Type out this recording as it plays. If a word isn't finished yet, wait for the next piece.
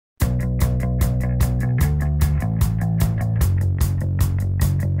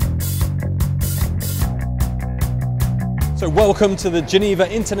So welcome to the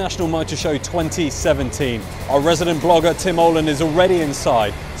Geneva International Motor Show 2017. Our resident blogger Tim Olin is already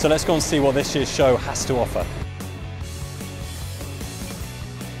inside, so let's go and see what this year's show has to offer.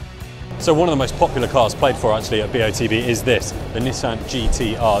 So one of the most popular cars played for actually at BOTB is this, the Nissan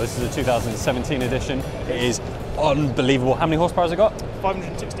GT-R. This is the 2017 edition. It is unbelievable. How many horsepower has it got?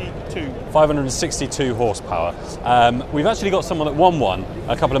 562. 562 horsepower. We've actually got someone that won one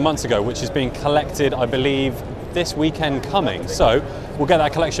a couple of months ago, which is being collected, I believe, this weekend coming. So we'll get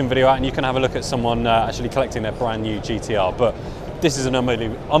that collection video out and you can have a look at someone actually collecting their brand new GT-R. But this is an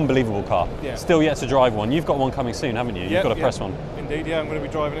unbelievable car. Yeah. Still yet to drive one. You've got one coming soon, haven't you? You've got a press one. Indeed, yeah, I'm going to be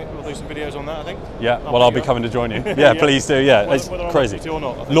driving it. We'll do some videos on that, I think. Yeah, well, I'll be coming to join you. Yeah, please do, yeah. It's crazy. Or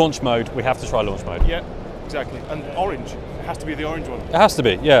not, launch mode, we have to try launch mode. Yeah, exactly. And orange. It has to be the orange one. It has to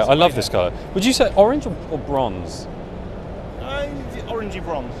be, yeah. I love this colour. Would you say orange or bronze? Orangey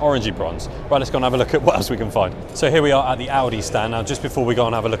bronze. Orangey bronze. Right, let's go and have a look at what else we can find. So here we are at the Audi stand. Now, just before we go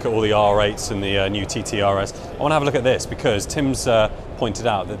and have a look at all the R8s and the new TT-RS, I want to have a look at this because Tim's pointed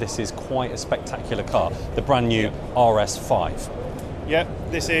out that this is quite a spectacular car, the brand new RS5. Yeah,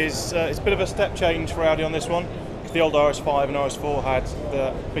 this is, it's a bit of a step change for Audi on this one, because the old RS5 and RS4 had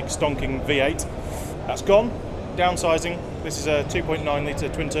the big stonking V8. That's gone, downsizing. This is a 2.9 litre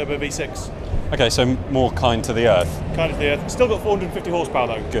twin turbo V6. Okay, so more kind to the earth. Kind of the earth. Still got 450 horsepower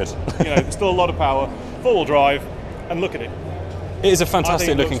though. Good. You know, still a lot of power, four-wheel drive, and look at it. It is a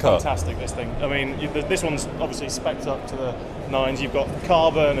fantastic looking car. Fantastic, this thing. I mean, this one's obviously spec'd up to the nines. You've got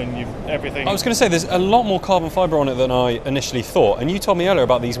carbon and you've everything. I was going to say there's a lot more carbon fibre on it than I initially thought. And you told me earlier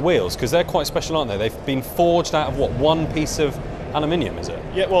about these wheels because they're quite special, aren't they? They've been forged out of what, one piece of aluminium, is it?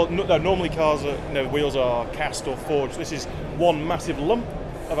 Yeah. Well, no, normally cars are, wheels are cast or forged. This is one massive lump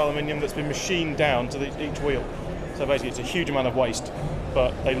of aluminium that's been machined down to each wheel. So basically, it's a huge amount of waste,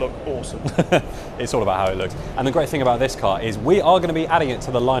 but they look awesome. It's all about how it looks. And the great thing about this car is we are going to be adding it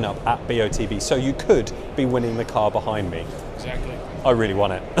to the lineup at BOTB, so you could be winning the car behind me. Exactly. I really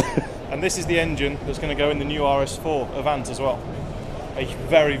want it. And this is the engine that's going to go in the new RS4 Avant as well. A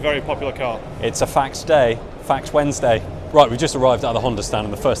very, very popular car. It's a Facts Day, Facts Wednesday. Right, we've just arrived at the Honda stand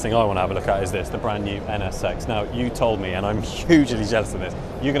and the first thing I want to have a look at is this, the brand new NSX. Now, you told me, and I'm hugely jealous of this,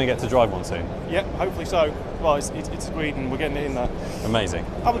 you're going to get to drive one soon. Yeah, hopefully so. Well, it's agreed and we're getting it in there. Amazing.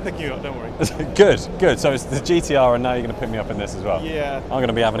 I'll be picking you up, don't worry. Good. So it's the GT-R and now you're going to pick me up in this as well. Yeah. I'm going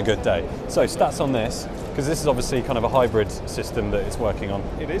to be having a good day. So stats on this, because this is obviously kind of a hybrid system that it's working on.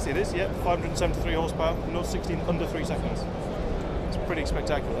 It is, yeah. 573 horsepower, 0-16 under 3 seconds. It's pretty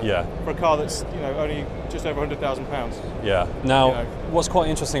spectacular. Yeah. For a car that's, only just over £100,000. Yeah. Now, what's quite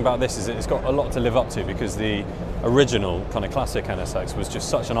interesting about this is it's got a lot to live up to because the original kind of classic NSX was just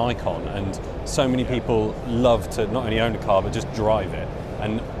such an icon and so many people love to not only own a car but just drive it.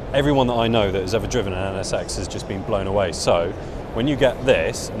 And everyone that I know that has ever driven an NSX has just been blown away. So when you get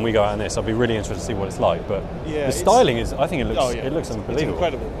this and we go out in this, I'll be really interested to see what it's like. But yeah, the styling is, I think it looks unbelievable. It's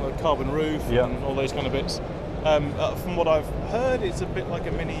incredible. Carbon roof and all those kind of bits. From what I've heard, it's a bit like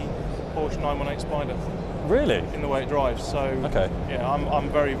a mini Porsche 918 Spider. Really? In the way it drives. So yeah, I'm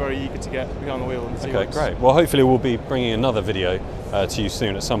very, very eager to get behind the wheel and see. Okay, great. Well, hopefully we'll be bringing another video to you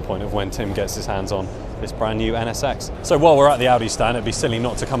soon at some point of when Tim gets his hands on this brand new NSX. So while we're at the Audi stand, it'd be silly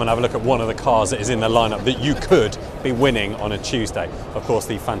not to come and have a look at one of the cars that is in the lineup that you could be winning on a Tuesday. Of course,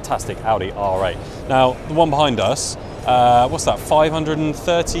 the fantastic Audi R8. Now, the one behind us, what's that,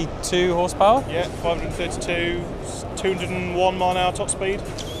 532 horsepower? Yeah, 532, 201 mile an hour top speed.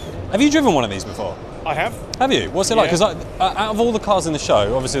 Have you driven one of these before? I have. Have you? What's it like? Because out of all the cars in the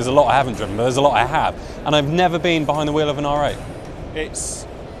show, obviously there's a lot I haven't driven, but there's a lot I have, and I've never been behind the wheel of an R8. It's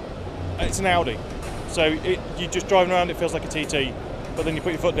an Audi, so you're just driving around, it feels like a TT, but then you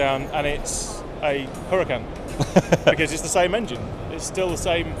put your foot down and it's a Huracan, because it's the same engine. It's still the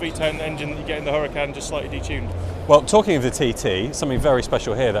same V10 engine that you get in the Huracan, just slightly detuned. Well, talking of the TT, something very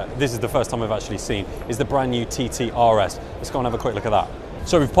special here that this is the first time I've actually seen is the brand new TT-RS. Let's go and have a quick look at that.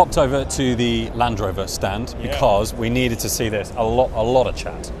 So we've popped over to the Land Rover stand because we needed to see this. A lot of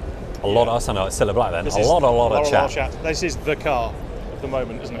chat. A lot of, I sound like Cilla Black then. A lot of chat. This is the car of the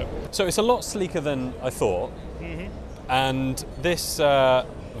moment, isn't it? So it's a lot sleeker than I thought. And this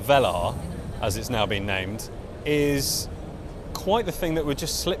Velar, as it's now been named, is quite the thing that would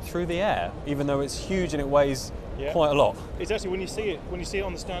just slip through the air, even though it's huge and it weighs quite a lot. It's actually, when you see it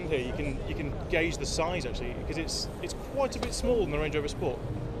on the stand here, you can gauge the size actually, because it's quite a bit smaller than the Range Rover Sport.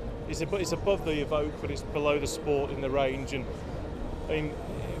 It's above the Evoque, but it's below the Sport in the range. And I mean,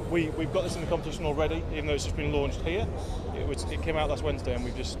 we've got this in the competition already, even though it's just been launched here. It came out last Wednesday, and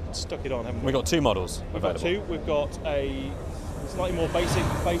we've just stuck it on, haven't we? We've got two models available. We've got two. We've got a slightly more base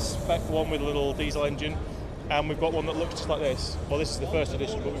spec one with a little diesel engine, and we've got one that looks just like this. Well, this is the first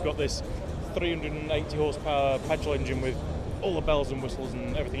edition, but we've got this 380 horsepower petrol engine with all the bells and whistles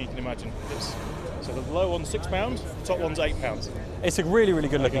and everything you can imagine. So the low one's £6, the top one's £8. It's a really, really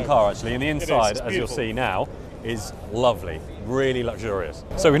good looking car actually, and the inside, as you'll see now, is lovely, really luxurious.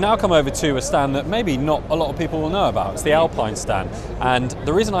 So we've now come over to a stand that maybe not a lot of people will know about. It's the Alpine stand, and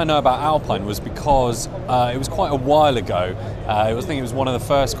the reason I know about Alpine was because it was quite a while ago. I think it was one of the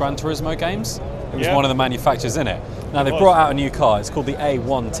first Gran Turismo games. It was one of the manufacturers in it. Now they've brought out a new car. It's called the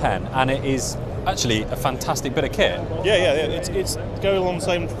A110, and it is actually a fantastic bit of kit. Yeah. It's going along the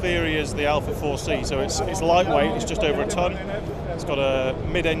same theory as the Alpha 4C. So it's lightweight. It's just over a ton. It's got a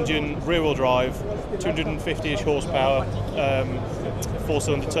mid-engine rear-wheel drive, 250-ish horsepower,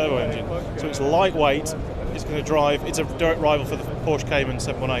 4-cylinder turbo engine. So it's lightweight. It's going to drive. It's a direct rival for the Porsche Cayman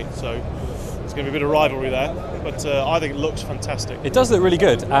 718. So it's going to be a bit of rivalry there. But I think it looks fantastic. It does look really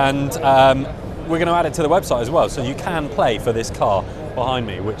good, and we're going to add it to the website as well. So you can play for this car behind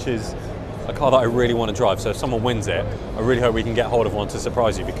me, which is a car that I really want to drive. So if someone wins it, I really hope we can get hold of one to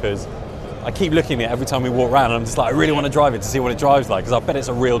surprise you, because I keep looking at it every time we walk around and I'm just like, I really want to drive it to see what it drives like, because I bet it's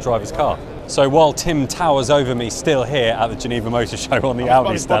a real driver's car. So while Tim towers over me still here at the Geneva Motor Show on the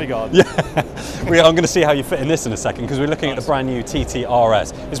Audi stand, I'm going to see how you fit in this in a second, because we're looking at the brand new TT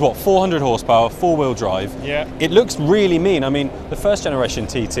RS. It's what, 400 horsepower, 4-wheel drive. Yeah. It looks really mean. I mean, the first generation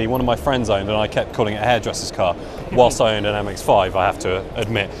TT, one of my friends owned, and I kept calling it a hairdresser's car, whilst I owned an MX-5, I have to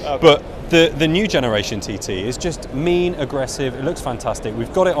admit. Okay. But the new generation TT is just mean, aggressive. It looks fantastic.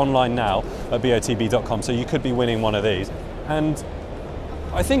 We've got it online now at BOTB.com, so you could be winning one of these. And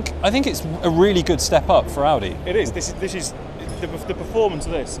I think it's a really good step up for Audi. It is. This is the performance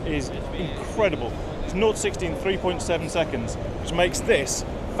of this is incredible. It's 0 to 60 in 3.7 seconds, which makes this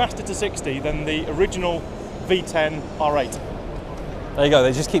faster to 60 than the original V10 R8. There you go.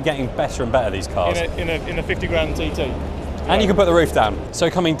 They just keep getting better and better, these cars. In a 50 grand TT. And you can put the roof down. So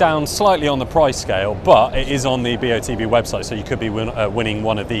coming down slightly on the price scale, but it is on the BOTB website, so you could be winning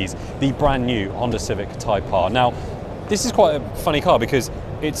one of these, the brand new Honda Civic Type R. Now, this is quite a funny car because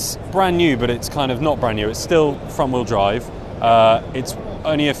it's brand new, but it's kind of not brand new. It's still front-wheel drive. It's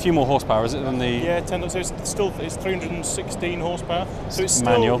only a few more horsepower, is it, than the? Yeah, 10. So it's 316 horsepower. So it's still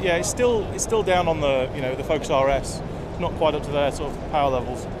manual. Yeah, it's still down on the the Focus RS. Not quite up to their sort of power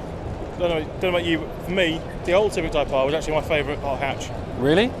levels. Don't know about you, but for me, the old Civic Type R was actually my favourite hot hatch.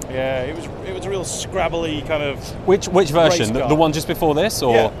 Really? Yeah, it was a real scrabbly kind of. Which version? The one just before this,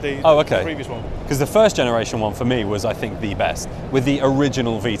 or? Yeah, the previous one. Because the first generation one for me was, I think, the best, with the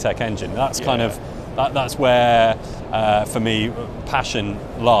original VTEC engine. That's kind of that's where, for me, passion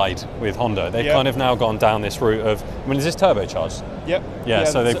lied with Honda. They've kind of now gone down this route of. I mean, is this turbocharged? Yep. Yeah,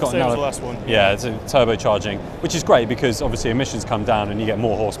 so they've got same now. as the last one. Yeah, it's a turbocharging, which is great because obviously emissions come down and you get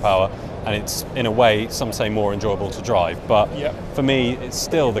more horsepower, and it's in a way, some say, more enjoyable to drive. But for me, it's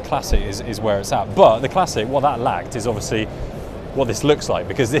still the Classic is where it's at. But the Classic, what that lacked is obviously what this looks like,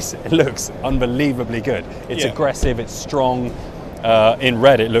 because this looks unbelievably good. It's aggressive, it's strong. In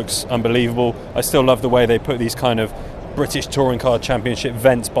red, it looks unbelievable. I still love the way they put these kind of British Touring Car Championship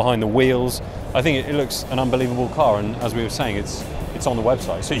vents behind the wheels. I think it looks an unbelievable car, and as we were saying, it's on the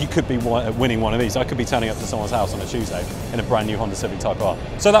website, so you could be winning one of these. I could be turning up to someone's house on a Tuesday in a brand new Honda Civic Type R.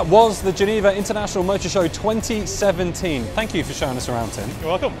 So that was the Geneva International Motor Show 2017. Thank you for showing us around, Tim. You're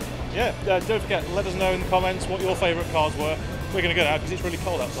welcome. Yeah, don't forget, let us know in the comments what your favourite cars were. We're going to go now because it's really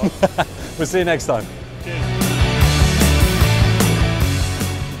cold outside. We'll see you next time.